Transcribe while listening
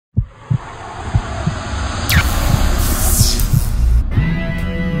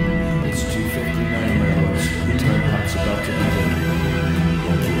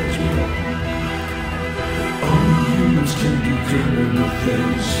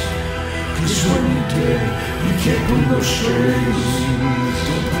'cause when you're dead, you can't pull no strings.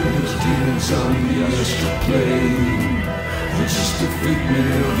 Don't put those demons on the astral plane. They're just a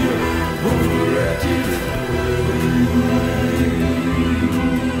figment of your overactive brain.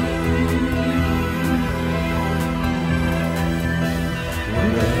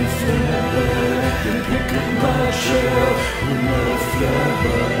 When I fly back and pick up my shell, when I fly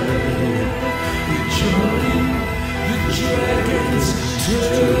by, you join the dragon's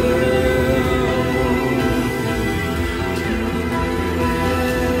tail.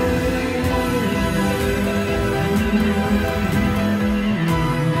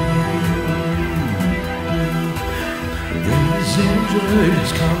 Android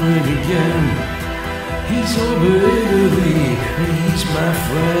is coming again. He's over Italy and he's my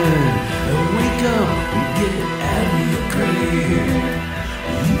friend. And wake up and get out of your grave.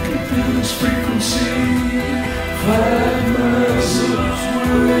 You can feel his frequency 5 miles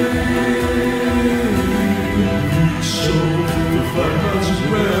away. So for 5 miles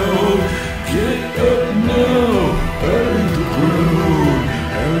around, get up now, out of the ground.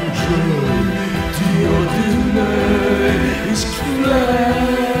 Android, Dior tonight is flying by.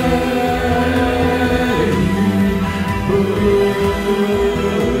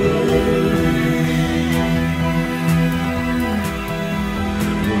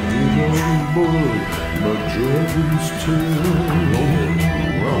 Running on board my dragon's tail.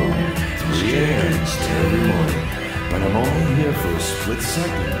 Cheers to everyone, but I'm only here for a split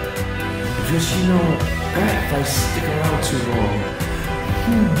second. Because you know, if I stick around too long,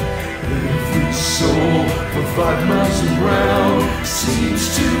 every soul for 5 miles around seems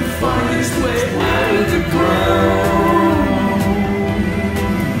to find its way out of the ground.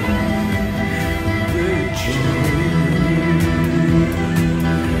 They join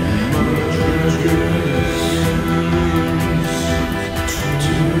my dragons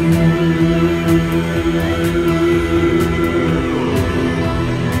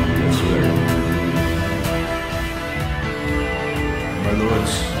That's right. my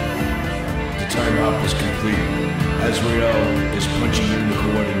lords, the time hop is complete. Azrael is punching in the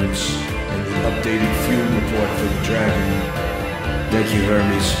coordinates and the updated fuel report for the Dragon. Thank you,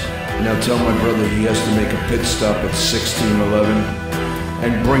 Hermes. Now tell my brother he has to make a pit stop at 1611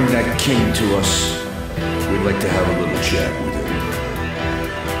 and bring that king to us. We'd like to have a little chat with him.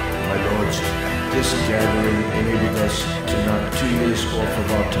 My lords, this gathering enabled us to knock 2 years off of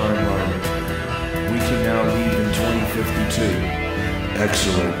our timeline. We can now leave in 2052.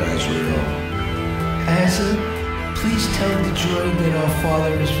 Excellent, Azrael. Azza, please tell the droid that our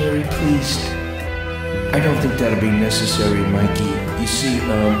father is very pleased. I don't think that'll be necessary, Mikey. You see,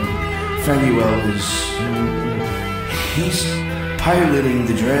 Fanuel he's piloting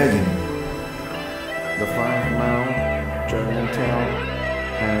the Dragon. The 5-mile Dragon tail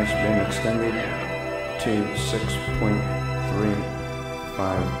has been extended to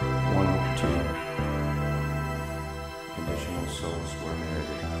 6.3512. Additional souls were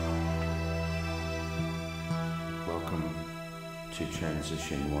merited. Welcome to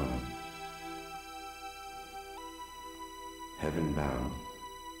Transition 1. Heaven-bound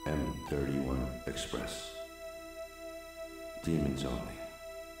M31 Express. Demons only.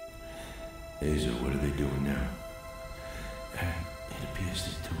 Aza, what are they doing now? It appears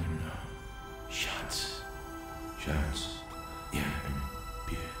they're doing shots. Shots? Yeah, and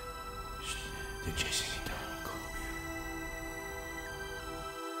beer. They're chasing it down in Colombia.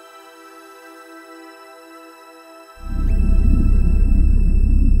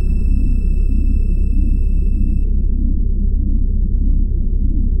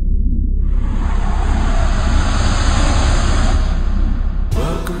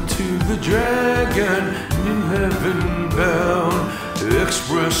 Welcome to the Dragon in heaven-bound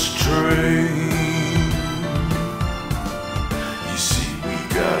express train. You see, we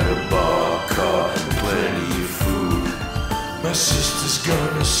got a bar, car, plenty of food. My sister's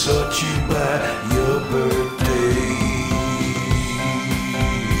gonna sort you by your birthday.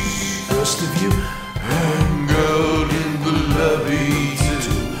 Rest of you hang out in the lobby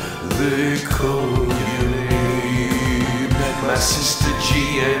till they call your name. Met my sister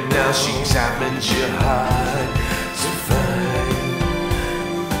G and now she examines your heart to find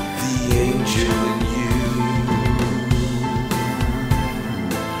the angel in you.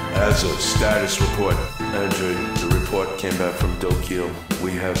 As a status report, Android, the report came back from Tokyo.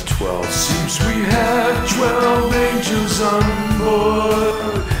 We have 12. Seems we have 12 angels on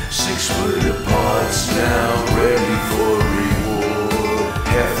board. 6 foot apart now, ready for reward.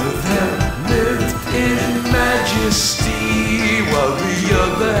 Half of them lived in majesty, while the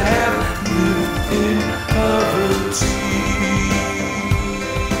other half lived in poverty.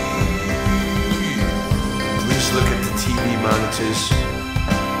 monitors.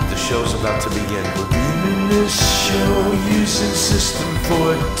 The show's about to begin. We're beginning this show using System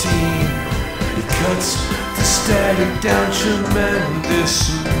 14. It cuts the static down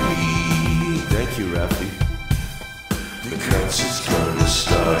tremendously. Thank you, Rafi. Because it's gonna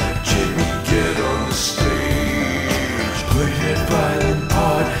start. Jimmy, get on the stage. Play that violin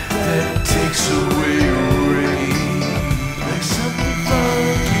part that takes away rain. Like something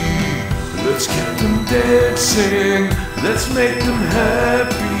funky. Let's get them dancing. Let's make them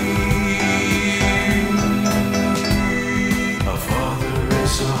happy. A father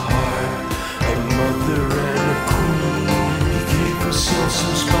is a heart, a mother and a queen. He gave us all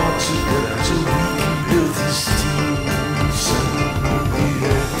some sparks of good.